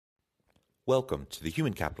Welcome to the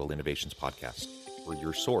Human Capital Innovations Podcast. We're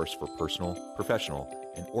your source for personal, professional,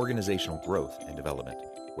 and organizational growth and development,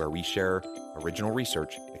 where we share original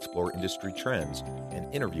research, explore industry trends,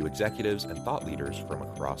 and interview executives and thought leaders from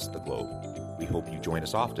across the globe. We hope you join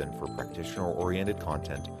us often for practitioner-oriented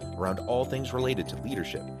content around all things related to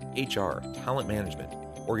leadership, HR, talent management,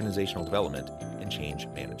 organizational development, and change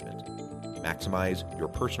management. Maximize your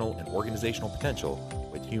personal and organizational potential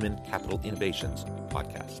with Human Capital Innovations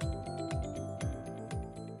Podcast.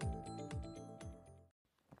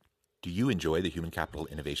 Do you enjoy the Human Capital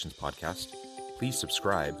Innovations Podcast? Please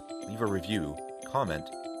subscribe, leave a review, comment,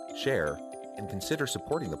 share, and consider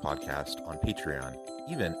supporting the podcast on Patreon,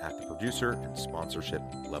 even at the producer and sponsorship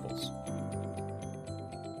levels.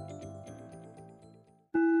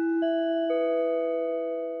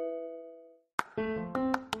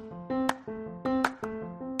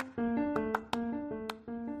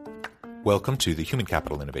 Welcome to the Human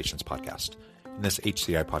Capital Innovations Podcast. In this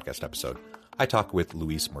HCI podcast episode, I talk with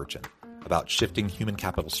Luis Merchant about shifting human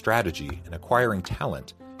capital strategy and acquiring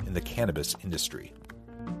talent in the cannabis industry.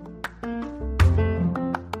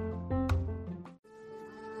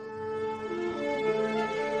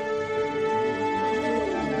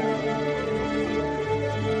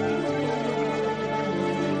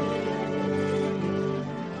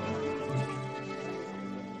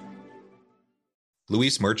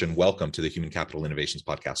 Luis Merchant, welcome to the Human Capital Innovations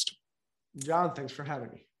Podcast. John, thanks for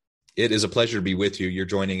having me. It is a pleasure to be with you. You're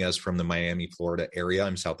joining us from the Miami, Florida area.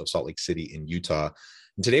 I'm south of Salt Lake City in Utah.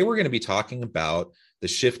 And today we're going to be talking about the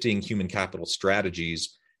shifting human capital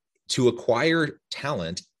strategies to acquire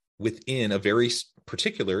talent within a very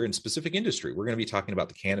particular and specific industry. We're going to be talking about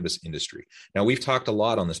the cannabis industry. Now, we've talked a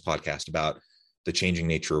lot on this podcast about the changing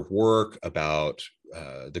nature of work, about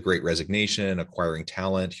the Great Resignation, acquiring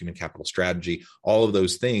talent, human capital strategy. All of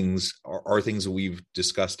those things are things that we've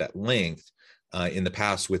discussed at length in the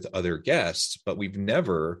past with other guests, but we've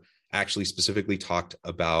never actually specifically talked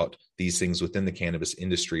about these things within the cannabis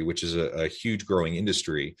industry, which is a huge growing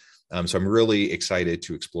industry. So I'm really excited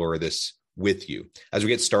to explore this with you. As we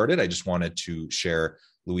get started, I just wanted to share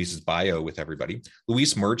Luis's bio with everybody.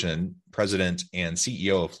 Luis Merchant, president and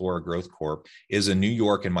CEO of Flora Growth Corp, is a New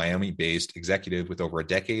York and Miami-based executive with over a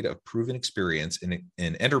decade of proven experience in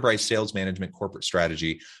enterprise sales management, corporate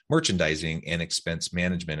strategy, merchandising, and expense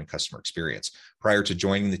management and customer experience. Prior to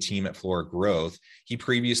joining the team at Flora Growth, he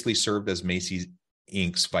previously served as Macy's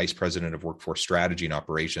Inc.'s Vice President of Workforce Strategy and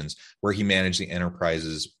Operations, where he managed the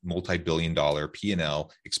enterprise's multi-billion-dollar P&L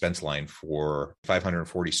expense line for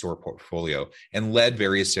 540 store portfolio and led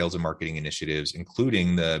various sales and marketing initiatives,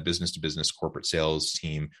 including the business-to-business corporate sales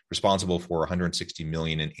team responsible for 160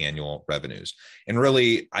 million in annual revenues. And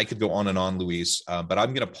really, I could go on, Luis, but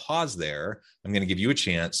I'm going to pause there. I'm going to give you a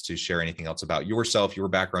chance to share anything else about yourself, your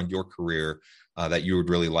background, your career that you would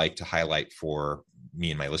really like to highlight for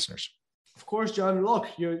me and my listeners. Of course, John, look,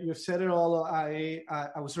 you've said it all. I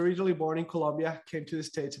was originally born in Colombia, came to the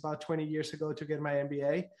States about 20 years ago to get my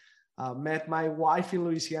MBA, met my wife in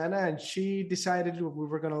Louisiana, and she decided we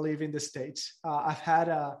were going to live in the States. I've had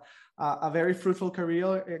a very fruitful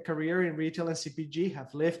career in retail and CPG,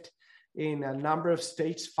 have lived in a number of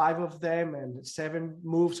states, 5 of them, and 7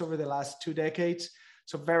 moves over the last 2 decades.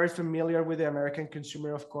 So very familiar with the American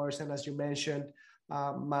consumer, of course. And as you mentioned,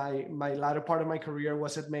 my latter part of my career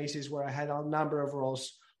was at Macy's, where I had a number of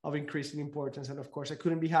roles of increasing importance. And of course, I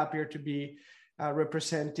couldn't be happier to be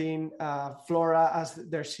representing Flora as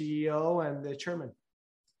their CEO and the chairman.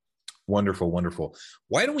 Wonderful, wonderful.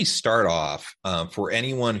 Why don't we start off for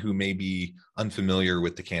anyone who may be unfamiliar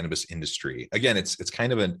with the cannabis industry? Again, it's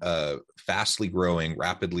kind of a fastly growing,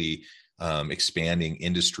 rapidly expanding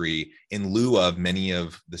industry in lieu of many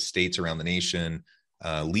of the states around the nation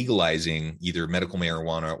legalizing either medical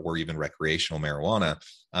marijuana or even recreational marijuana.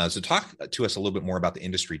 So talk to us a little bit more about the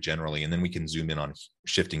industry generally, and then we can zoom in on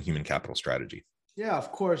shifting human capital strategy. Yeah,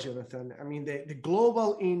 of course, Jonathan. I mean, the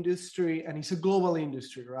global industry, and it's a global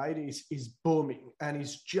industry, right? Is booming, and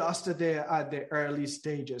it's just at the early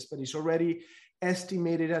stages, but it's already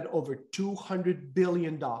estimated at over $200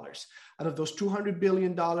 billion. Out of those $200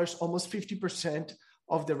 billion, almost 50%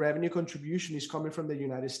 of the revenue contribution is coming from the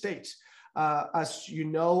United States. As you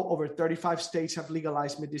know, over 35 states have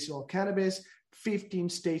legalized medicinal cannabis. 15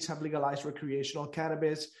 states have legalized recreational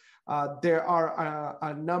cannabis. There are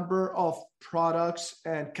a number of products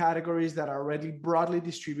and categories that are already broadly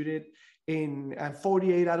distributed in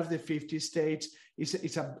 48 out of the 50 states.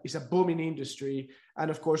 It's a booming industry. And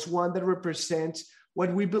of course, one that represents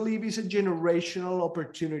what we believe is a generational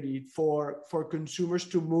opportunity for consumers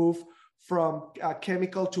to move from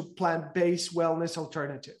chemical to plant-based wellness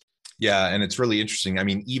alternative. Yeah, and it's really interesting. I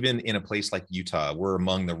mean, even in a place like Utah, we're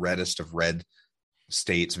among the reddest of red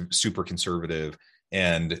states, super conservative,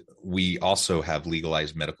 and we also have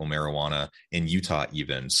legalized medical marijuana in Utah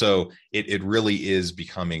even. So it really is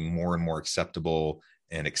becoming more and more acceptable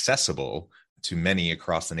and accessible to many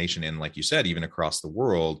across the nation, and like you said, even across the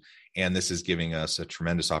world. And this is giving us a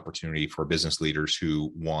tremendous opportunity for business leaders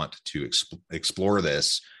who want to explore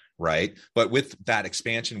this, right? But with that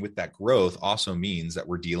expansion, with that growth, also means that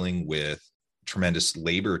we're dealing with tremendous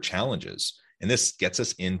labor challenges. And this gets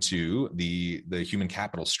us into the human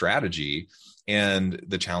capital strategy and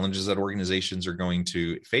the challenges that organizations are going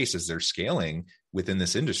to face as they're scaling within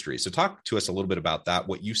this industry. So talk to us a little bit about that,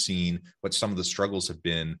 what you've seen, what some of the struggles have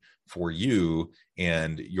been for you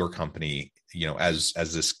and your company, as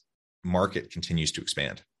this market continues to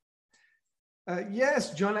expand.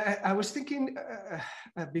 Yes, John, I was thinking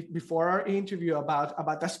before our interview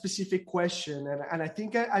about that specific question. And I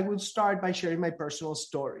think I would start by sharing my personal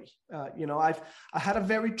story. I had a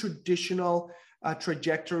very traditional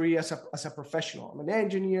trajectory as a professional. I'm an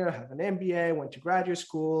engineer, I have an MBA, went to graduate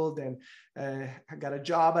school, then I got a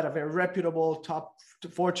job at a very reputable top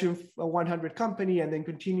Fortune 100 company, and then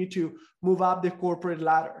continued to move up the corporate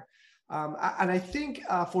ladder. And I think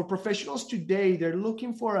for professionals today, they're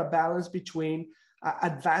looking for a balance between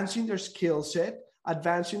advancing their skill set,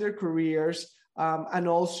 advancing their careers, and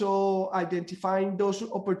also identifying those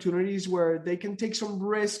opportunities where they can take some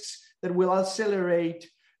risks that will accelerate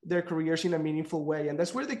their careers in a meaningful way. And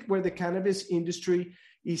that's where the cannabis industry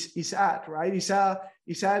is at, right? It's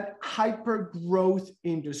a hyper growth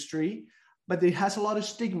industry, but it has a lot of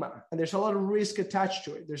stigma and there's a lot of risk attached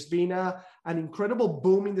to it. There's been an incredible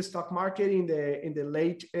boom in the stock market in the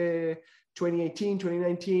late 2018,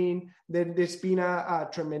 2019. Then there's been a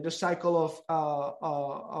tremendous cycle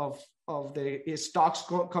of the stocks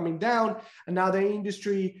coming down, and now the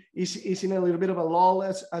industry is in a little bit of a lull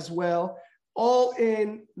as well. All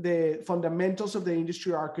in the fundamentals of the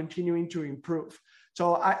industry are continuing to improve.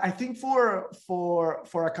 So I think for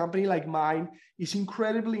a company like mine, it's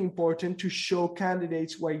incredibly important to show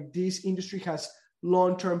candidates why this industry has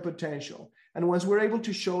long-term potential. And once we're able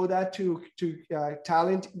to show that to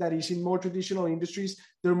talent that is in more traditional industries,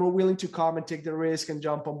 they're more willing to come and take the risk and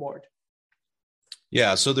jump on board.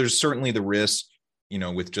 Yeah, so there's certainly the risk,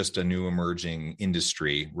 with just a new emerging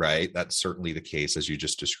industry, right? That's certainly the case, as you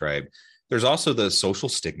just described. There's also the social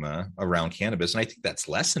stigma around cannabis, and I think that's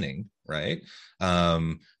lessening, right?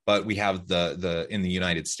 But we have the in the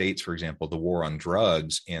United States, for example, the war on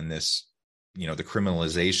drugs and this, the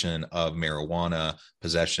criminalization of marijuana,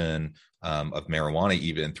 possession of marijuana,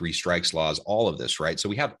 even 3 strikes laws, all of this, right? So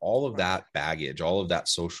we have all of that baggage, all of that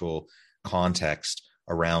social context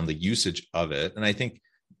around the usage of it. And I think,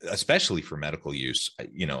 especially for medical use,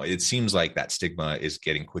 it seems like that stigma is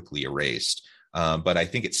getting quickly erased. But I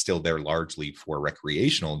think it's still there largely for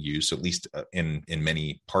recreational use, at least in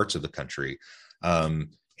many parts of the country.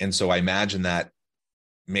 And so I imagine that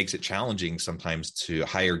makes it challenging sometimes to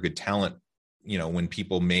hire good talent, when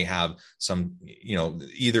people may have some,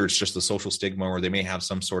 either it's just the social stigma or they may have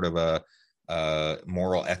some sort of a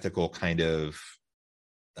moral, ethical kind of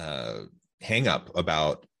hang up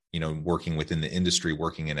about, working within the industry,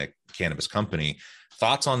 working in a cannabis company.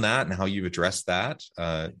 Thoughts on that and how you've addressed that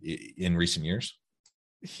in recent years?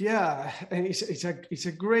 Yeah, and it's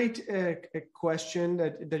a great question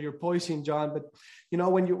that you're posing, John. But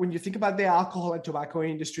when you think about the alcohol and tobacco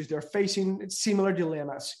industries, they're facing similar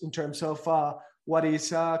dilemmas in terms of what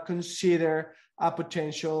is considered a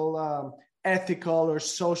potential ethical or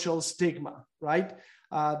social stigma, right?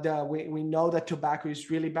 We know that tobacco is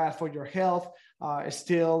really bad for your health.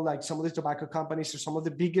 Still, like some of the tobacco companies are some of the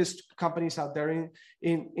biggest companies out there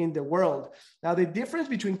in the world. Now, the difference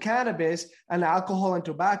between cannabis and alcohol and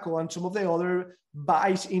tobacco and some of the other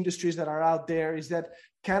vice industries that are out there is that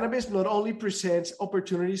cannabis not only presents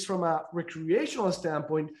opportunities from a recreational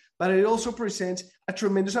standpoint, but it also presents a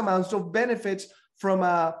tremendous amount of benefits from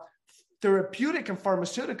a therapeutic and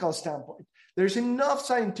pharmaceutical standpoint. There's enough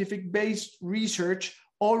scientific-based research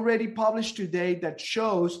already published today that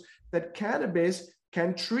shows that cannabis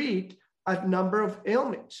can treat a number of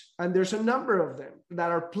ailments. And there's a number of them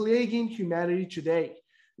that are plaguing humanity today,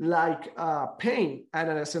 like pain, and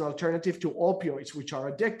as an alternative to opioids, which are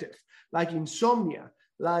addictive, like insomnia,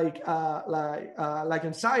 like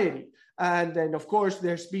anxiety. And then, of course,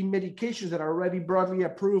 there's been medications that are already broadly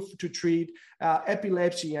approved to treat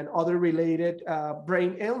epilepsy and other related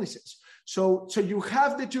brain illnesses. So you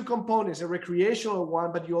have the two components, a recreational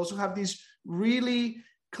one, but you also have these really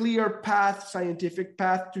clear path, scientific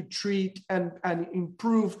path to treat and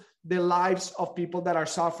improve the lives of people that are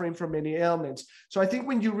suffering from many ailments. So I think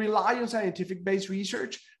when you rely on scientific-based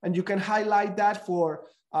research and you can highlight that for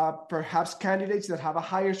perhaps candidates that have a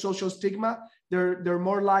higher social stigma, they're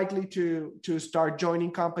more likely to start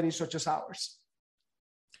joining companies such as ours.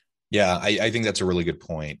 Yeah, I think that's a really good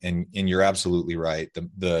point. And you're absolutely right.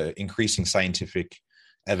 The increasing scientific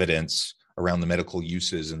evidence around the medical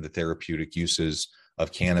uses and the therapeutic uses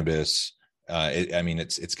of cannabis,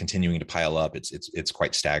 it's continuing to pile up. It's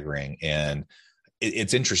quite staggering. And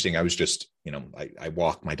it's interesting. I was just, I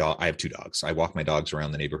walk my dog. I have two dogs. I walk my dogs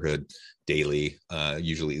around the neighborhood daily,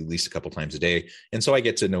 usually at least a couple times a day. And so I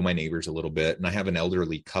get to know my neighbors a little bit. And I have an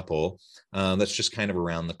elderly couple that's just kind of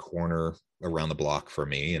around the corner, around the block from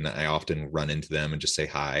me. And I often run into them and just say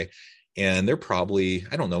hi. And they're probably,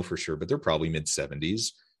 I don't know for sure, but they're probably mid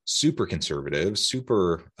 70s, super conservative,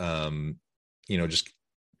 super, just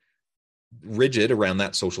rigid around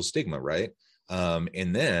that social stigma. Right.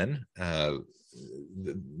 And then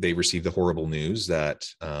they received the horrible news that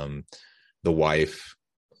the wife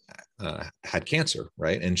had cancer,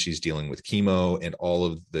 right? And she's dealing with chemo and all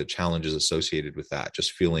of the challenges associated with that,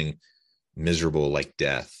 just feeling miserable like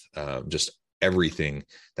death, just everything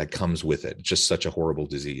that comes with it. Just such a horrible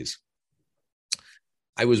disease.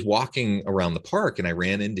 I was walking around the park and I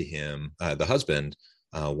ran into him, the husband,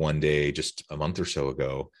 one day just a month or so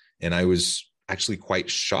ago. And I was actually quite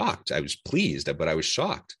shocked. I was pleased, but I was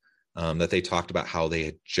shocked that they talked about how they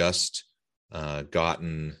had just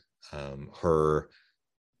gotten her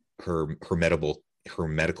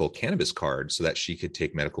medical cannabis card so that she could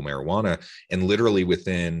take medical marijuana. And literally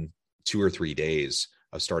within 2 or 3 days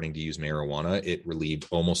of starting to use marijuana, it relieved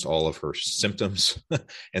almost all of her symptoms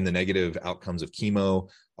and the negative outcomes of chemo,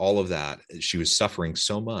 all of that. She was suffering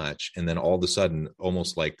so much. And then all of a sudden,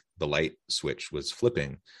 almost like the light switch was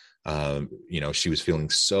flipping. She was feeling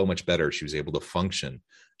so much better. She was able to function.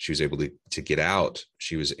 She was able to get out.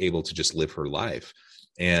 She was able to just live her life.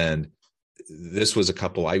 And this was a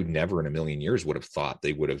couple I never in a million years would have thought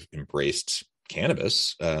they would have embraced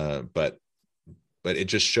cannabis. But it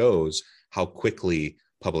just shows how quickly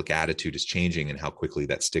public attitude is changing and how quickly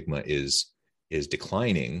that stigma is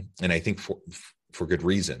declining. And I think for good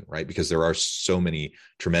reason, right? Because there are so many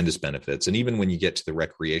tremendous benefits. And even when you get to the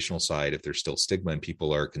recreational side, if there's still stigma and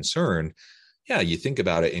people are concerned, yeah, you think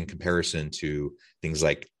about it in comparison to things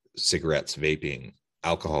like cigarettes, vaping,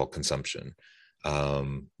 alcohol consumption.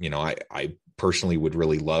 I personally would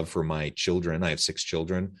really love for my children. I have 6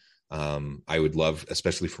 children. I would love,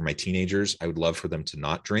 especially for my teenagers, I would love for them to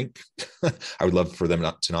not drink. I would love for them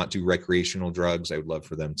to not do recreational drugs. I would love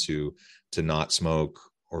for them to not smoke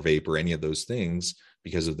or vape or any of those things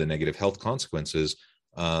because of the negative health consequences.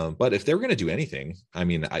 But if they're going to do anything,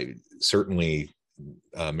 I certainly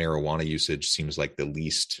marijuana usage seems like the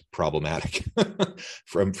least problematic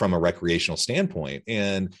from a recreational standpoint.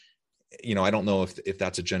 And, I don't know if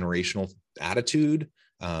that's a generational attitude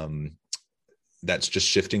that's just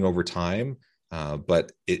shifting over time.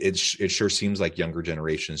 But it sure seems like younger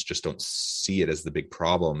generations just don't see it as the big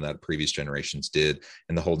problem that previous generations did.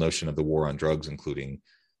 And the whole notion of the war on drugs, including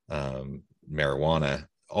marijuana,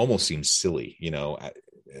 almost seems silly,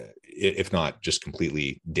 if not just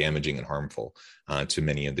completely damaging and harmful to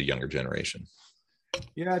many of the younger generation.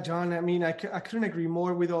 Yeah, John, I couldn't agree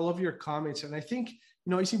more with all of your comments. And I think,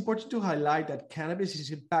 it's important to highlight that cannabis is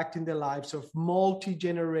impacting the lives of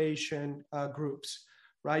multi-generation groups,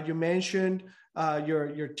 right? You mentioned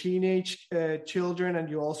your teenage children, and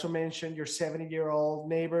you also mentioned your 70-year-old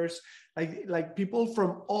neighbors. Like people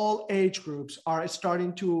from all age groups are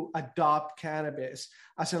starting to adopt cannabis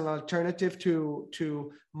as an alternative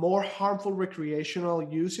to more harmful recreational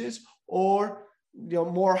uses or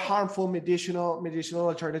more harmful medicinal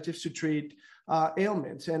alternatives to treat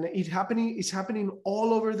ailments. And it's happening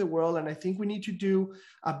all over the world. And I think we need to do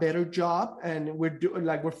a better job. And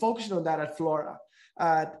we're focusing on that at Flora,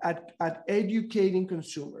 at educating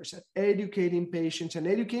consumers, at educating patients, and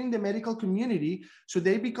educating the medical community so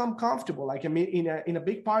they become comfortable. In a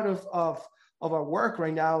big part of our work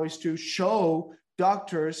right now is to show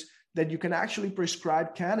doctors that you can actually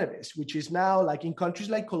prescribe cannabis, which is now, like in countries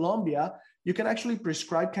like Colombia, you can actually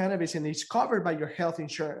prescribe cannabis and it's covered by your health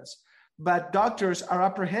insurance. But doctors are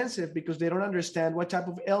apprehensive because they don't understand what type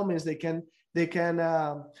of ailments they can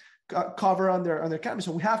cover on their cannabis.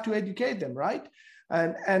 So we have to educate them, right?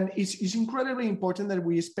 And it's incredibly important that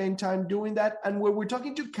we spend time doing that. And when we're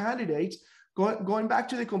talking to candidates, going back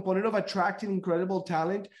to the component of attracting incredible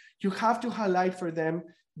talent, you have to highlight for them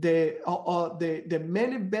the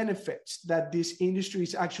many benefits that this industry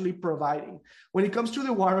is actually providing. When it comes to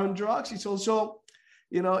the war on drugs, it's also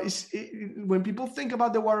when people think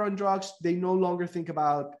about the war on drugs, they no longer think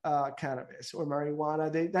about cannabis or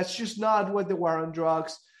marijuana. That's just not what the war on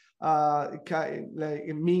drugs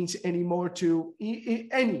it means anymore to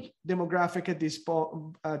any demographic at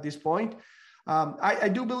this point. I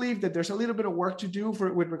do believe that there's a little bit of work to do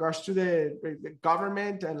with regards to the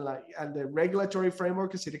government and the regulatory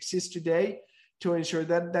framework as it exists today to ensure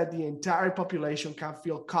that the entire population can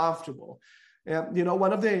feel comfortable.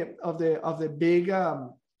 One of the big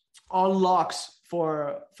unlocks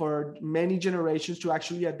for many generations to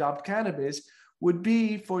actually adopt cannabis would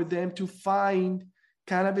be for them to find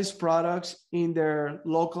cannabis products in their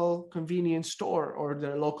local convenience store or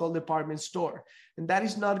their local department store. And that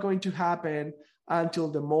is not going to happen until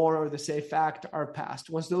the MORE or the SAFE Act are passed.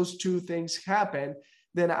 Once those two things happen,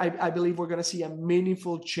 then I believe we're going to see a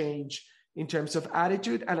meaningful change in terms of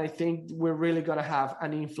attitude. And I think we're really going to have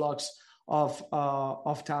an influx of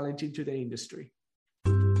talent into the industry.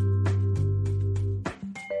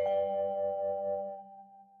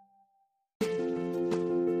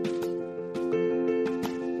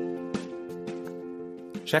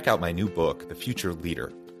 Check out my new book, The Future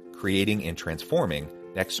Leader, Creating and Transforming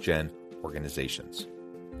Next-Gen Organizations.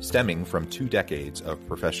 Stemming from 2 decades of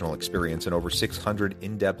professional experience and over 600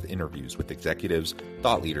 in-depth interviews with executives,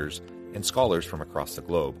 thought leaders, and scholars from across the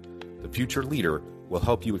globe, The Future Leader will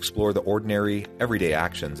help you explore the ordinary, everyday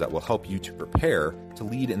actions that will help you to prepare to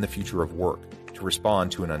lead in the future of work, to respond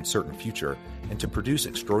to an uncertain future, and to produce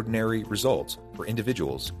extraordinary results for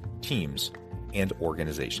individuals, teams, and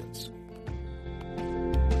organizations.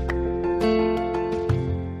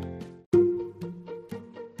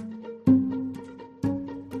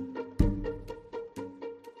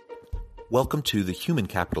 Welcome to the Human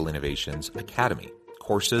Capital Innovations Academy.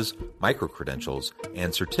 Courses, micro-credentials,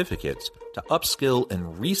 and certificates to upskill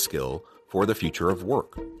and reskill for the future of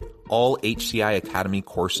work. All HCI Academy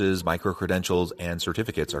courses, micro-credentials, and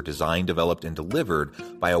certificates are designed, developed, and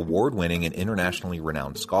delivered by award-winning and internationally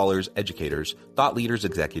renowned scholars, educators, thought leaders,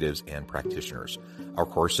 executives, and practitioners. Our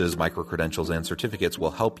courses, micro-credentials, and certificates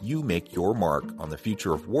will help you make your mark on the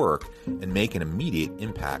future of work and make an immediate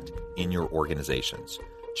impact in your organizations.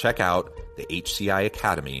 Check out the HCI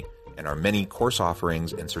Academy and our many course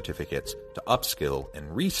offerings and certificates to upskill and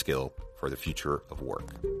reskill for the future of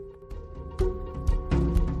work.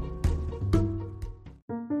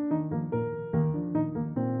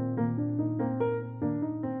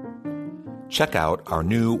 Check out our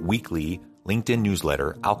new weekly LinkedIn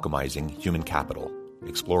newsletter, Alchemizing Human Capital,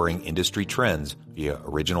 exploring industry trends via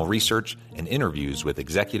original research and interviews with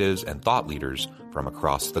executives and thought leaders from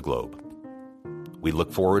across the globe. We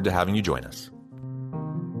look forward to having you join us.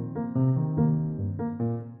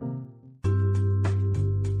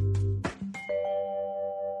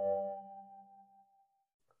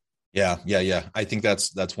 Yeah. I think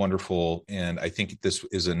that's wonderful. And I think this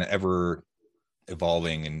is an ever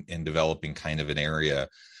evolving and developing kind of an area.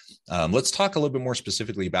 Let's talk a little bit more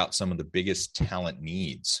specifically about some of the biggest talent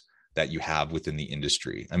needs that you have within the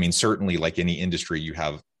industry. I mean, certainly like any industry, you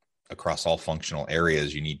have across all functional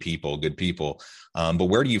areas, you need people, good people. But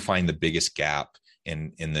where do you find the biggest gap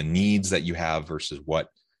in the needs that you have versus what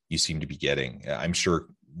you seem to be getting? I'm sure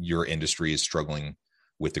your industry is struggling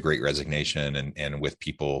with the Great Resignation and with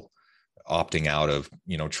people opting out of,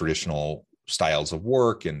 traditional styles of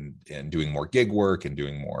work and doing more gig work and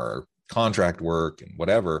doing more contract work and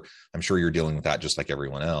whatever. I'm sure you're dealing with that just like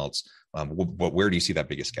everyone else. But where do you see that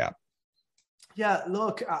biggest gap? Yeah,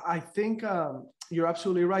 look, I think you're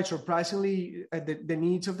absolutely right. Surprisingly, the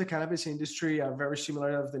needs of the cannabis industry are very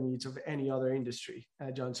similar to the needs of any other industry,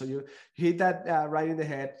 John. So you hit that right in the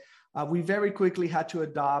head. We very quickly had to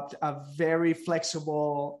adopt a very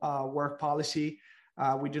flexible work policy.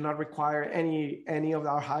 We do not require any of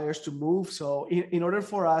our hires to move. So in order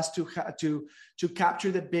for us to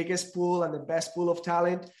capture the biggest pool and the best pool of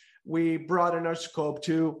talent, we broaden our scope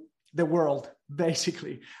to the world,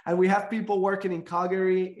 basically. And we have people working in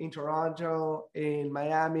Calgary, in Toronto, in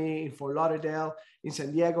Miami, in Fort Lauderdale, in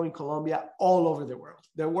San Diego, in Colombia, all over the world.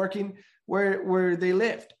 They're working where they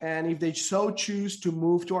lived. And if they so choose to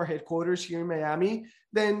move to our headquarters here in Miami,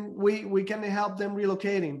 then we can help them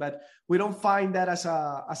relocating. But we don't find that as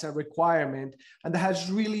a requirement. And that has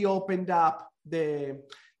really opened up the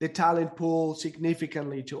talent pool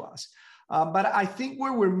significantly to us. But I think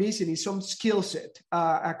where we're missing is some skill set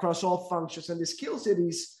across all functions. And the skill set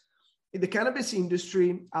is in the cannabis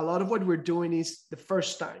industry, a lot of what we're doing is the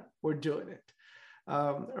first time we're doing it.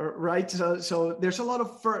 Right? So there's a lot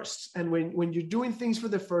of firsts. And when you're doing things for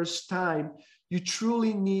the first time, you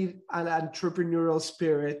truly need an entrepreneurial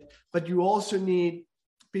spirit, but you also need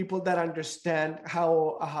people that understand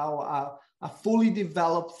how a fully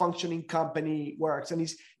developed functioning company works. And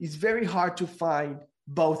it's very hard to find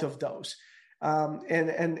both of those.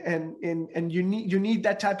 And you need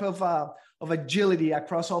that type of agility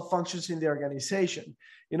across all functions in the organization.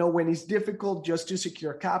 You know, when it's difficult just to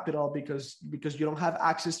secure capital because you don't have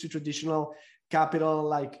access to traditional capital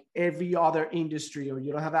like every other industry, or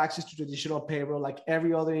you don't have access to traditional payroll like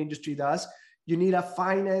every other industry does, you need a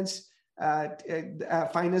finance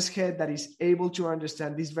head that is able to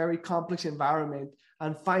understand this very complex environment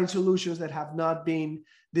and find solutions that have not been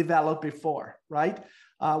developed before, right?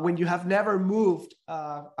 When you have never moved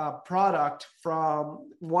a product from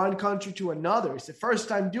one country to another, it's the first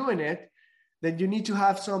time doing it, then you need to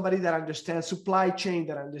have somebody that understands supply chain,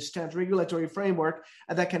 that understands regulatory framework,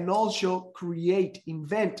 and that can also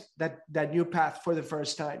invent that new path for the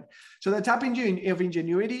first time. So the type of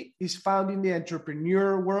ingenuity is found in the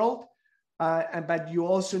entrepreneur world, but you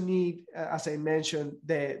also need, as I mentioned,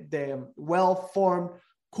 the well-formed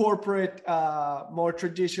corporate, more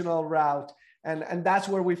traditional route. And that's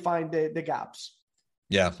where we find the gaps.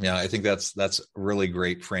 Yeah. I think that's really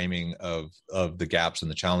great framing of the gaps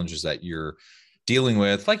and the challenges that you're dealing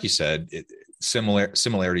with. Like you said,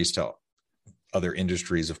 similarities to other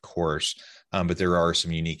industries, of course, but there are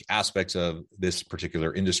some unique aspects of this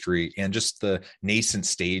particular industry and just the nascent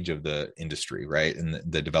stage of the industry, right? And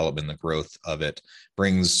the development, the growth of it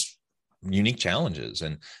brings unique challenges.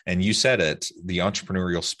 And you said it, the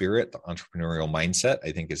entrepreneurial spirit, the entrepreneurial mindset,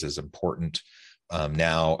 I think is as important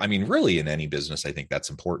now. I mean, really in any business, I think that's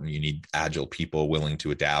important. You need agile people willing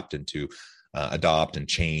to adapt and to adopt and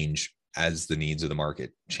change as the needs of the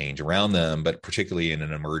market change around them, but particularly in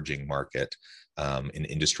an emerging market, in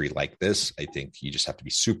industry like this, I think you just have to be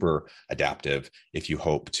super adaptive if you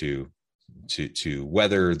hope to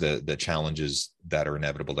weather the challenges that are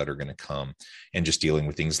inevitable, that are going to come, and just dealing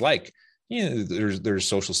with things like, you know, there's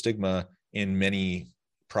social stigma in many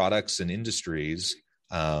products and industries,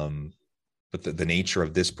 but the nature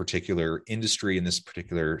of this particular industry and this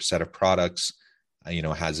particular set of products, you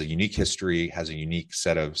know, has a unique history, has a unique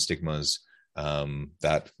set of stigmas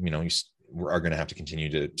that, you know, you are going to have to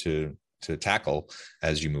continue to tackle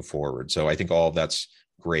as you move forward. So I think all of that's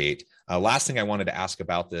great. Last thing I wanted to ask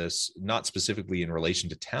about this, not specifically in relation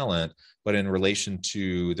to talent, but in relation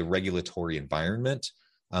to the regulatory environment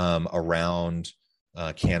around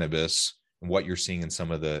cannabis, and what you're seeing in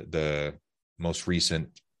some of the most recent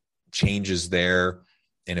changes there,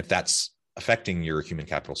 and if that's affecting your human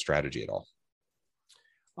capital strategy at all.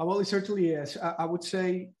 Well, it certainly is. I would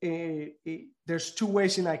say there's two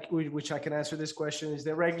ways in which I can answer this question: is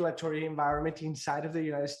the regulatory environment inside of the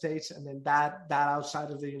United States, and then that outside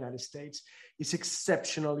of the United States is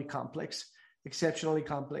exceptionally complex.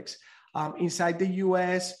 Inside the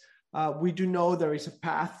US, we do know there is a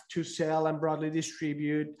path to sell and broadly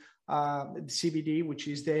distribute CBD, which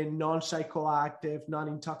is the non-psychoactive,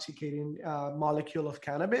 non-intoxicating molecule of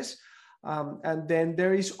cannabis. And then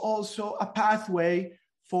there is also a pathway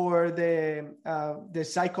for the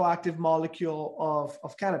psychoactive molecule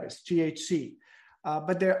of cannabis, THC.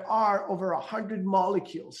 But there are over 100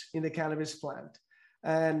 molecules in the cannabis plant,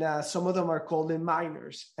 and some of them are called in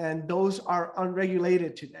minors, and those are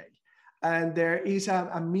unregulated today. And there is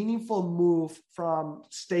a meaningful move from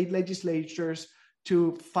state legislatures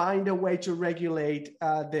to find a way to regulate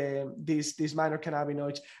these minor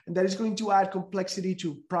cannabinoids. And that is going to add complexity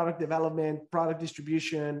to product development, product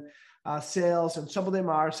distribution, sales, and some of them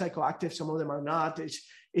are psychoactive, some of them are not.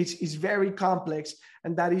 It's very complex,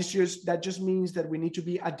 and that just means that we need to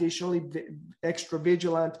be additionally extra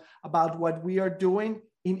vigilant about what we are doing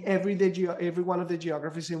in every one of the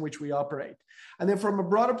geographies in which we operate. And then from a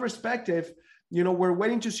broader perspective, you know, we're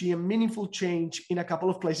waiting to see a meaningful change in a couple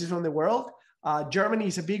of places around the world. Germany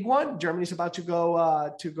is a big one. Germany is about to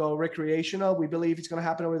go recreational. We believe it's going to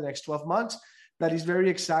happen over the next 12 months. That is very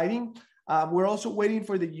exciting. We're also waiting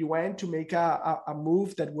for the UN to make a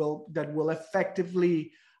move that will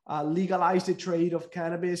effectively legalize the trade of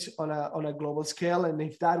cannabis on a global scale. And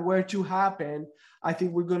if that were to happen, I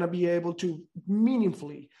think we're going to be able to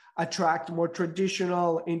meaningfully attract more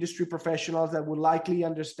traditional industry professionals that would likely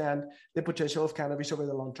understand the potential of cannabis over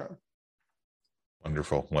the long term.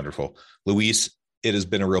 Wonderful. Luis, it has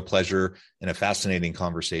been a real pleasure and a fascinating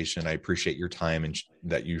conversation. I appreciate your time and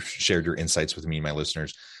that you've shared your insights with me and my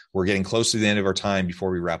listeners. We're getting close to the end of our time.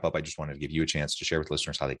 Before we wrap up, I just wanted to give you a chance to share with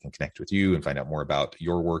listeners how they can connect with you and find out more about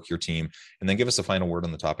your work, your team, and then give us a final word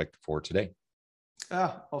on the topic for today.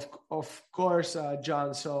 Of course,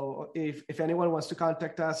 John. So if anyone wants to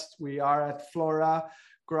contact us, we are at Flora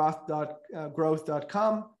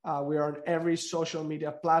growth.com. We are on every social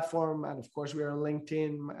media platform. And of course, we are on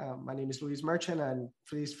LinkedIn. My name is Luis Merchant, and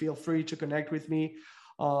please feel free to connect with me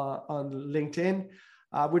on LinkedIn.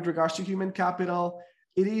 With regards to human capital,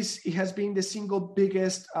 it has been the single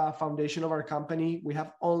biggest foundation of our company. We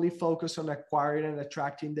have only focused on acquiring and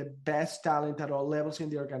attracting the best talent at all levels in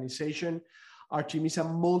the organization. Our team is a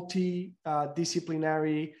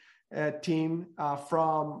multidisciplinary team,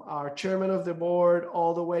 from our chairman of the board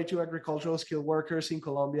all the way to agricultural skilled workers in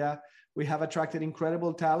Colombia. We have attracted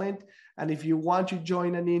incredible talent. And if you want to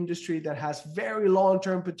join an industry that has very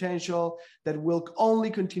long-term potential, that will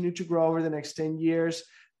only continue to grow over the next 10 years,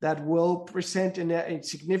 that will present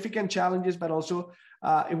significant challenges, but also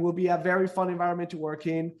it will be a very fun environment to work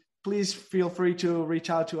in, please feel free to reach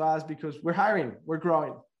out to us because we're hiring, we're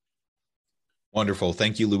growing. Wonderful.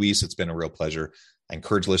 Thank you, Luis. It's been a real pleasure. I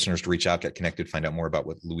encourage listeners to reach out, get connected, find out more about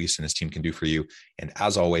what Luis and his team can do for you. And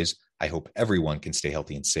as always, I hope everyone can stay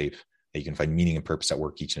healthy and safe, that you can find meaning and purpose at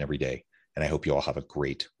work each and every day. And I hope you all have a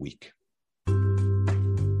great week.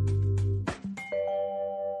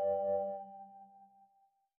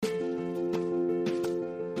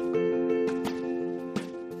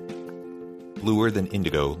 Bluer Than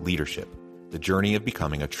Indigo Leadership, the journey of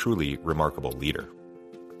becoming a truly remarkable leader.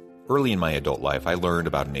 Early in my adult life, I learned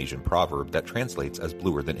about an Asian proverb that translates as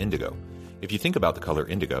bluer than indigo. If you think about the color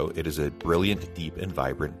indigo, it is a brilliant, deep, and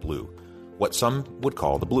vibrant blue, what some would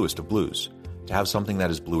call the bluest of blues. To have something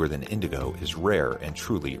that is bluer than indigo is rare and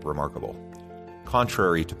truly remarkable.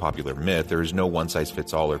 Contrary to popular myth, there is no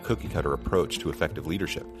one-size-fits-all or cookie-cutter approach to effective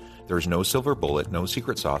leadership. There is no silver bullet, no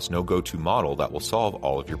secret sauce, no go-to model that will solve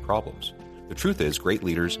all of your problems. The truth is, great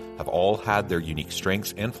leaders have all had their unique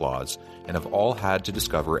strengths and flaws, and have all had to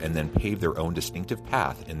discover and then pave their own distinctive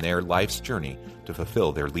path in their life's journey to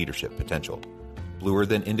fulfill their leadership potential. Bluer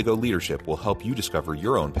Than Indigo Leadership will help you discover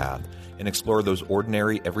your own path and explore those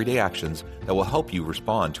ordinary, everyday actions that will help you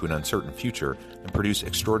respond to an uncertain future and produce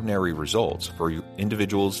extraordinary results for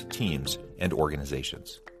individuals, teams, and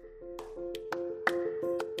organizations.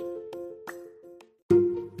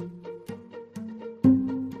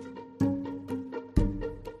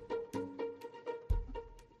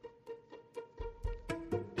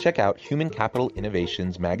 Check out Human Capital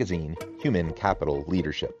Innovations magazine, Human Capital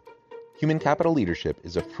Leadership. Human Capital Leadership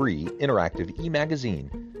is a free, interactive e-magazine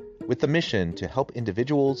with the mission to help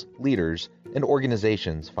individuals, leaders, and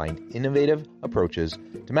organizations find innovative approaches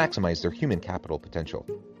to maximize their human capital potential.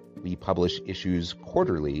 We publish issues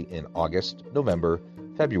quarterly in August, November,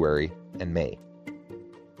 February, and May.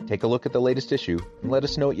 Take a look at the latest issue and let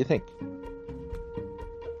us know what you think.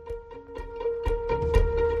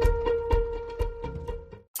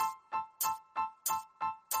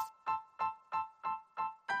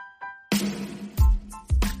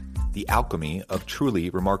 The alchemy of truly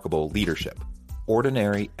remarkable leadership.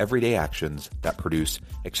 Ordinary, everyday actions that produce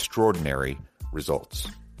extraordinary results.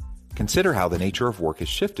 Consider how the nature of work has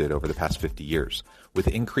shifted over the past 50 years. With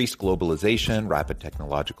increased globalization, rapid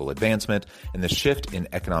technological advancement, and the shift in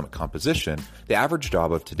economic composition, the average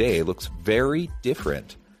job of today looks very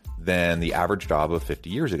different than the average job of 50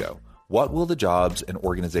 years ago. What will the jobs and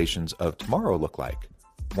organizations of tomorrow look like?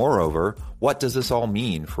 Moreover, what does this all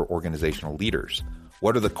mean for organizational leaders?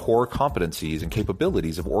 What are the core competencies and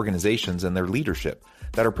capabilities of organizations and their leadership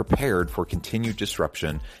that are prepared for continued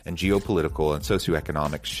disruption and geopolitical and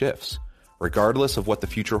socioeconomic shifts? Regardless of what the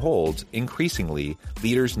future holds, increasingly,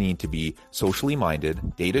 leaders need to be socially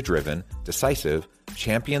minded, data-driven, decisive,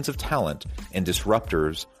 champions of talent, and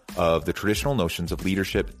disruptors of the traditional notions of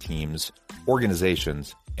leadership, teams,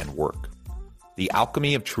 organizations, and work. The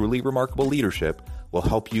alchemy of truly remarkable leadership will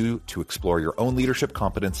help you to explore your own leadership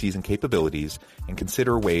competencies and capabilities and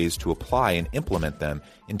consider ways to apply and implement them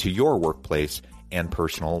into your workplace and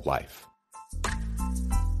personal life.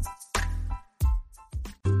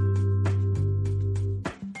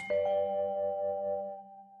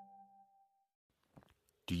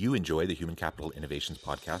 Do you enjoy the Human Capital Innovations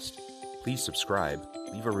podcast? Please subscribe,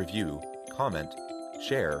 leave a review, comment,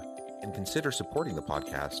 share, and consider supporting the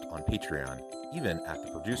podcast on Patreon, even at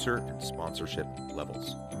the producer and sponsorship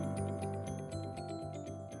levels.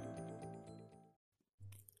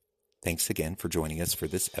 Thanks again for joining us for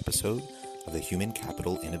this episode of the Human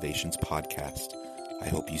Capital Innovations podcast. I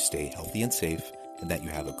hope you stay healthy and safe and that you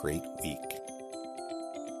have a great week.